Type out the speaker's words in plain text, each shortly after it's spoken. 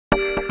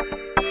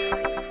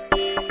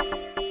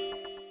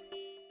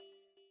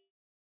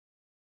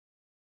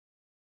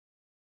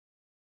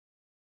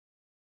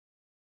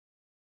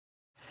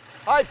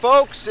Hi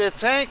folks,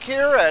 it's Hank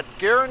here at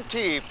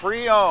Guaranty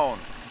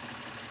Pre-Owned.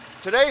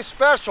 Today's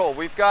special,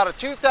 we've got a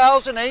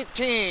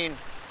 2018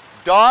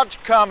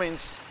 Dodge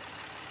Cummins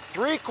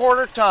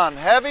 3/4 ton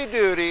heavy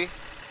duty,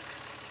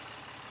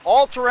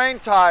 all-terrain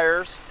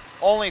tires,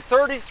 only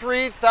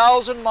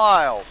 33,000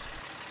 miles.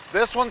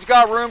 This one's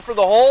got room for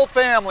the whole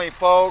family,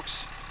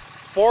 folks.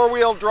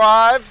 4-wheel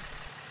drive,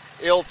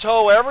 it'll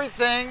tow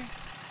everything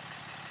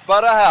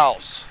but a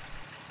house.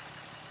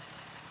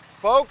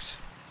 Folks,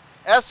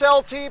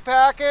 SLT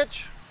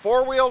package,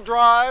 4-wheel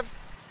drive,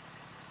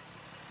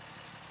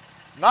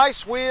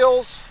 nice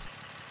wheels.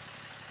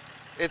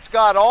 It's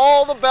got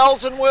all the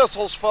bells and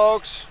whistles,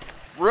 folks.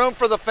 Room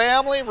for the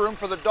family, room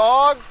for the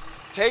dog.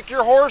 Take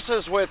your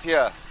horses with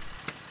you.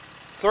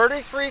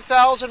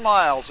 33,000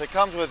 miles. It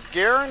comes with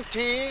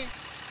Guaranty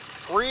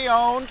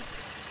pre-owned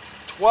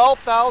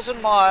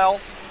 12,000 mile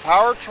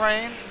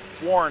powertrain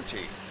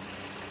warranty.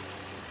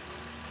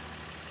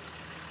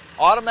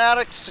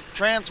 Automatic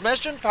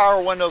transmission,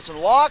 power windows and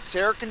locks,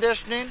 air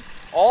conditioning,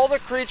 all the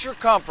creature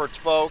comforts,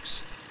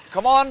 folks.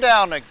 Come on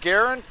down to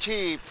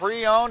Guaranty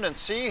Pre-Owned and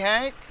see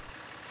Hank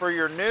for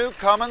your new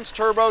Cummins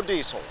Turbo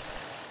Diesel.